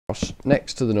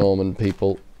next to the Norman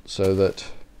people so that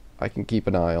I can keep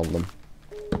an eye on them.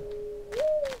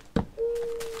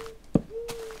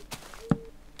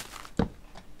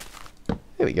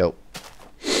 Here we go.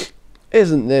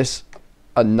 Isn't this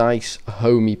a nice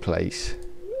homey place?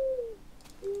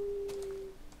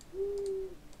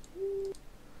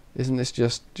 Isn't this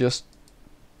just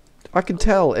I can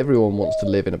tell everyone wants to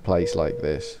live in a place like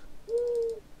this.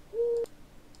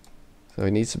 So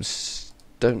we need some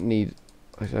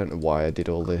I don't know why I did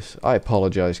all this. I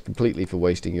apologise completely for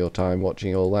wasting your time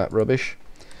watching all that rubbish.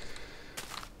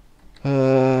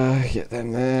 Get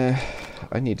them there.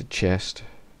 I need a chest.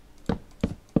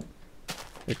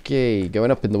 Okay,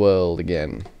 going up in the world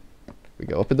again. We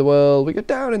go up in the world, we go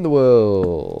down in the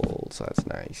world. So that's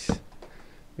nice.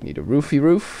 We need a roofy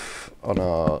roof on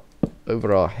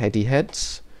over our heady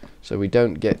heads, so we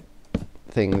don't get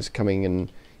things coming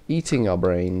and eating our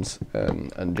brains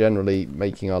and generally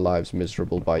making our lives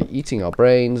miserable by eating our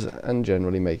brains and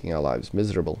generally making our lives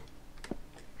miserable.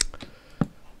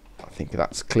 I think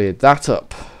that's cleared that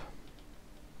up.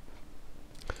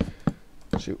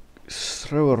 So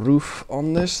throw a roof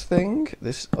on this thing,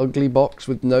 this ugly box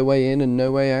with no way in and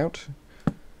no way out.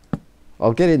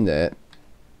 I'll get in there,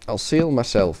 I'll seal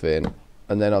myself in,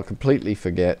 and then I'll completely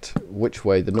forget which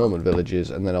way the Norman village is,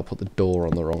 and then I'll put the door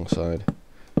on the wrong side.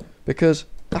 Because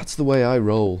that's the way I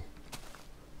roll.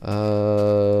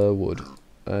 Wood.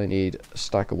 I need a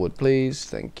stack of wood, please.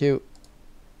 Thank you.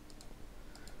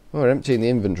 Oh, we're emptying the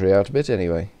inventory out a bit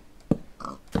anyway.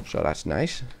 So that's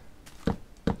nice.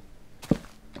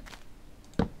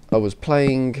 I was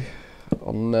playing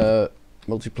on a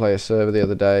multiplayer server the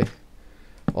other day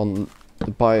on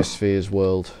the Biospheres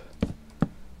world,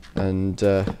 and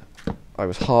I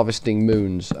was harvesting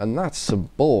moons, and that's some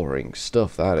boring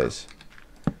stuff, that is.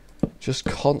 Just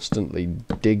constantly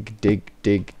dig.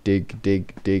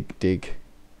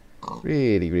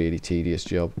 Really, really tedious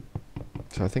job.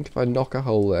 So I think if I knock a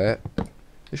hole there, there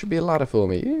should be a ladder for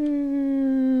me.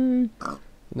 Yay! And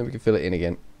then we can fill it in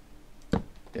again.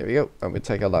 There we go, and we'll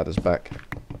take our ladders back.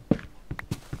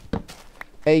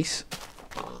 Ace.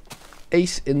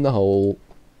 Ace in the hole.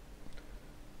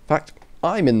 In fact,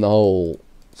 I'm in the hole.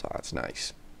 So that's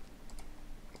nice.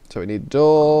 So we need a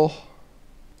door.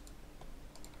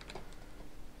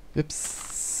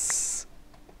 Oops.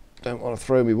 Don't want to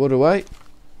throw me wood away.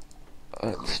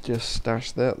 Let's just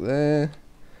stash that there.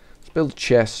 Let's build a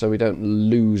chest so we don't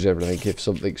lose everything if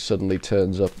something suddenly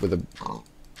turns up with a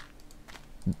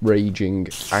raging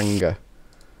anger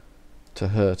to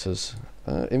hurt us.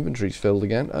 Inventory's filled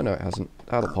again. Oh no, it hasn't.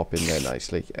 That'll pop in there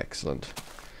nicely. Excellent.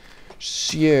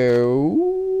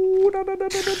 So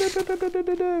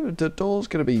the door's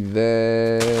gonna be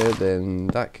there, then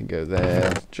that can go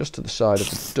there, just to the side of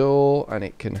the door, and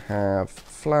it can have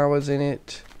flowers in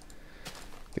it.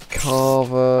 The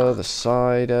carver, the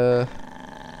cider.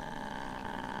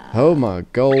 Oh my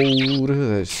god,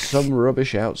 there's some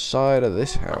rubbish outside of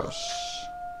this house.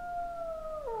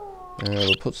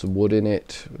 We'll put some wood in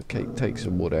it. We'll take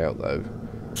some wood out though,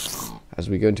 as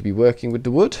we're going to be working with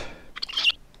the wood.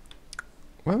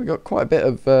 Well, we've got quite a bit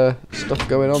of stuff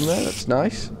going on there. That's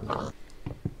nice.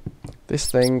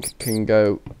 This thing can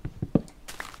go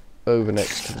over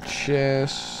next to the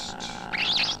chest.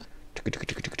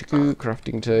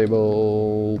 Crafting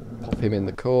table. Pop him in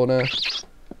the corner.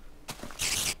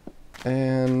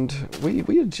 And we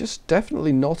are just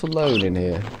definitely not alone in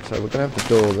here. So we're going to have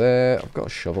the door there. I've got a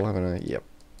shovel, haven't I? Yep.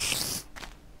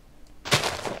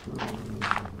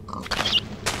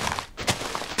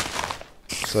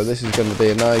 So this is going to be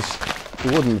a nice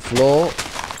wooden floor.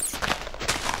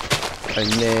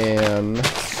 And then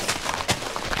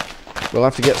we'll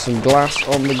have to get some glass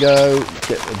on the go,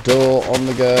 get the door on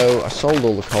the go. I sold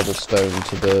all the cobblestone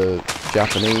to the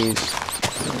Japanese.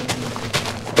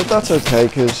 But that's okay,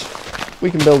 because we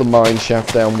can build a mine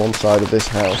shaft down one side of this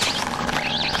house,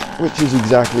 which is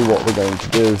exactly what we're going to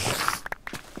do.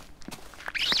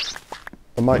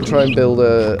 I might try and build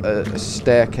a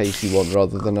staircasey one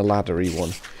rather than a laddery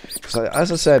one. Because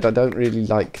as I said, I don't really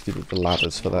like the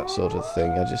ladders for that sort of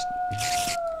thing. I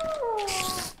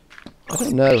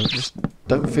don't know, I just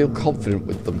don't feel confident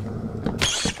with them.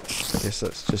 I guess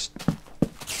that's just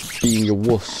being a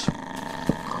wuss.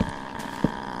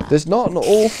 There's not an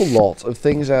awful lot of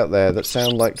things out there that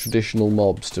sound like traditional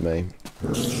mobs to me.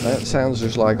 That sounds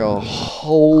just like a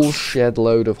whole shed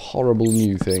load of horrible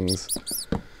new things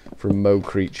from Mo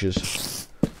creatures.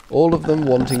 All of them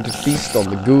wanting to feast on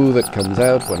the goo that comes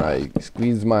out when I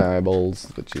squeeze my eyeballs,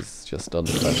 which is just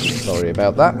unpleasant. Sorry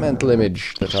about that mental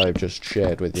image that I've just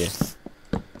shared with you.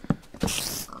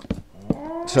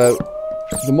 So,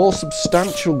 The more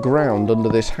substantial ground under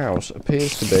this house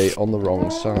appears to be on the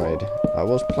wrong side. I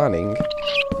was planning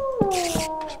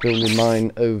to build a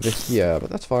mine over here, but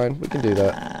that's fine, we can do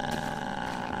that.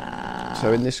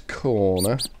 So in this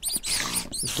corner,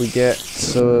 if we get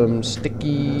some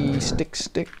sticky sticks,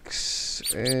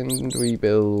 and we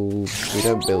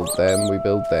don't build them, we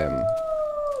build them.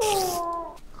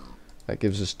 That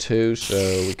gives us 2, so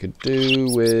we could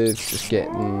do with just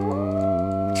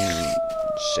getting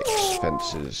 6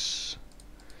 fences.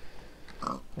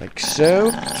 Like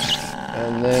so.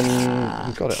 And then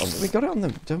we got it on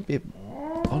them. Don't be,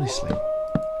 honestly.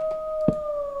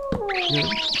 Yeah.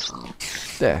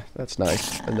 There, that's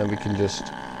nice. And then we can just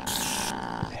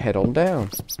head on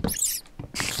down.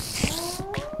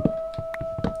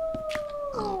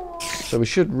 So we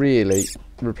should really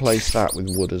replace that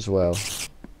with wood as well.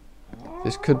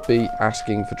 This could be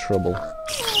asking for trouble.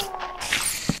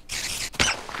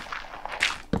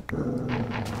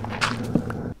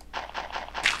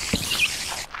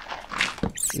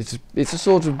 It's a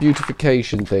sort of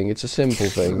beautification thing. It's a simple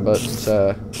thing, but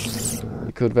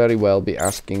it could very well be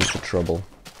asking for trouble.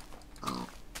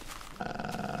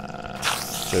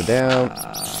 So down.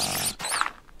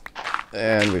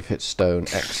 And we've hit stone.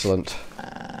 Excellent.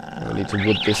 We need to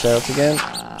wood this out again.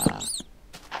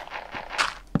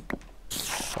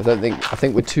 I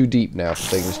think we're too deep now for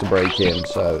things to break in,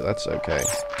 so that's okay.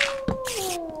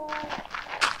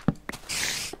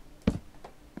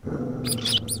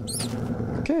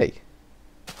 Okay.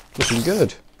 Looking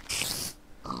good.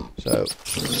 So,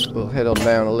 we'll head on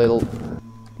down a little.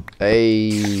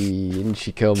 Hey, in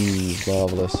she comes.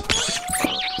 Marvellous.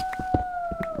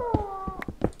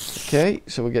 Okay,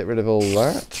 so we'll get rid of all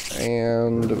that,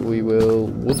 and we will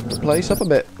wood the place up a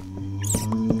bit.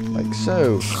 Like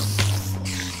so.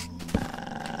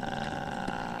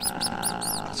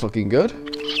 That's looking good.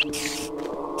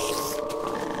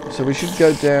 So we should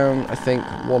go down, I think,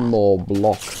 one more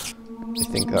block. I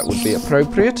think that would be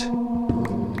appropriate.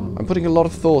 I'm putting a lot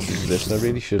of thought into this, and I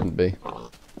really shouldn't be.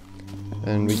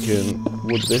 And we can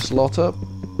wood this lot up.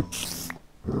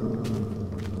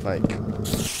 Like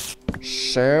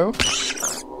so.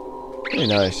 Very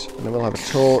nice. And then we'll have a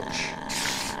torch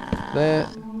there.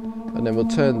 And then we'll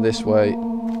turn this way,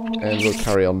 and we'll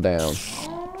carry on down.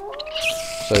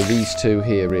 So these two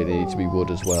here really need to be wood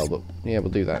as well, but yeah, we'll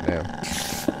do that now.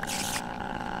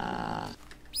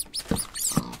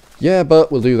 Yeah,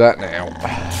 but we'll do that now.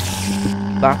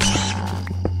 That's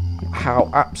how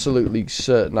absolutely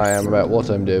certain I am about what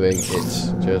I'm doing.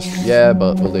 It's just, yeah,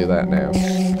 but we'll do that now.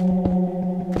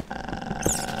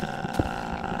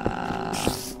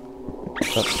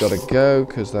 That's got to go,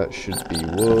 because that should be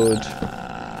wood.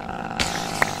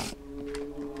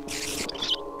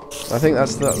 I think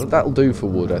that'll do for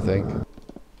wood, I think.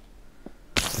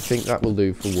 I think that will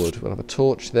do for wood. We'll have a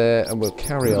torch there, and we'll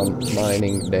carry on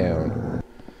mining down.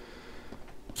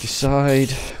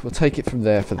 Decide. We'll take it from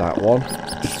there for that one.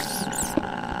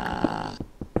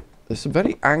 There's some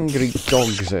very angry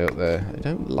dogs out there. I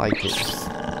don't like it.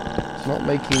 It's not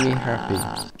making me happy.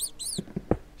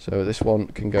 So this one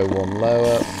can go one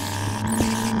lower.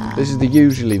 This is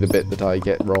usually the bit that I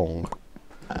get wrong.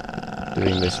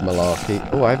 Doing this malarkey.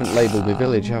 Oh, I haven't labelled my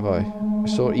village, have I? I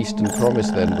saw Eastern Promise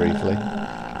then, briefly.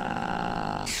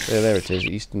 There it is,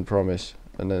 Eastern Promise.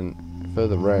 And then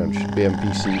further round should be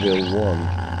NPCville 1.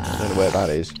 I don't know where that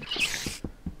is.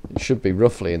 It should be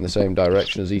roughly in the same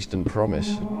direction as Eastern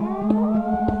Promise.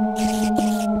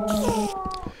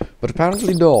 But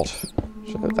apparently not.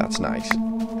 So that's nice.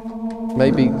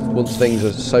 Maybe once things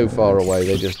are so far away,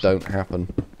 they just don't happen.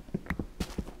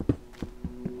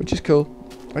 Which is cool.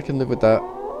 I can live with that.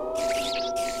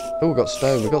 Oh, we've got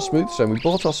stone. We've got smooth stone. We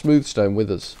bought our smooth stone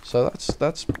with us. So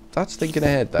that's thinking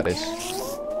ahead, that is.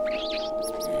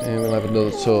 And we'll have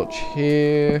another torch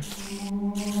here.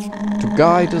 To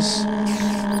guide us.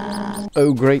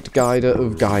 Oh, great guider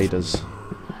of guiders.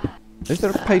 Is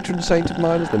there a patron saint of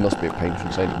miners? There must be a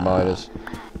patron saint of miners.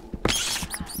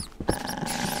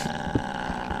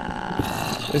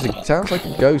 It sounds like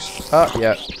a ghost. Ah,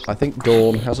 yeah. I think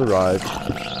Dawn has arrived.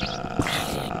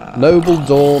 Noble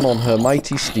Dawn on her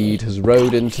mighty steed has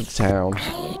rode into the town.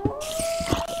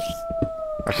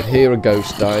 I could hear a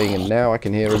ghost dying, and now I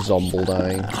can hear a zomble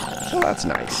dying. So that's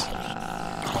nice.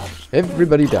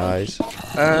 Everybody dies.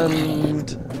 And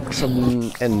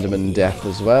some Enderman death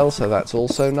as well, so that's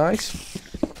also nice.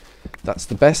 That's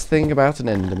the best thing about an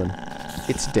Enderman.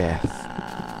 It's death.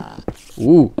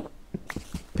 Ooh.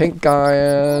 Pink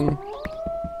iron.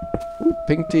 Ooh,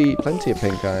 pink tea. Plenty of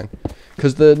pink iron.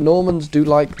 Because the Normans do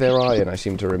like their iron, I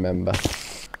seem to remember.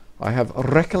 I have a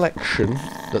recollection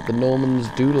that the Normans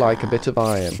do like a bit of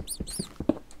iron.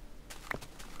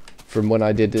 from when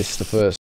I did this the first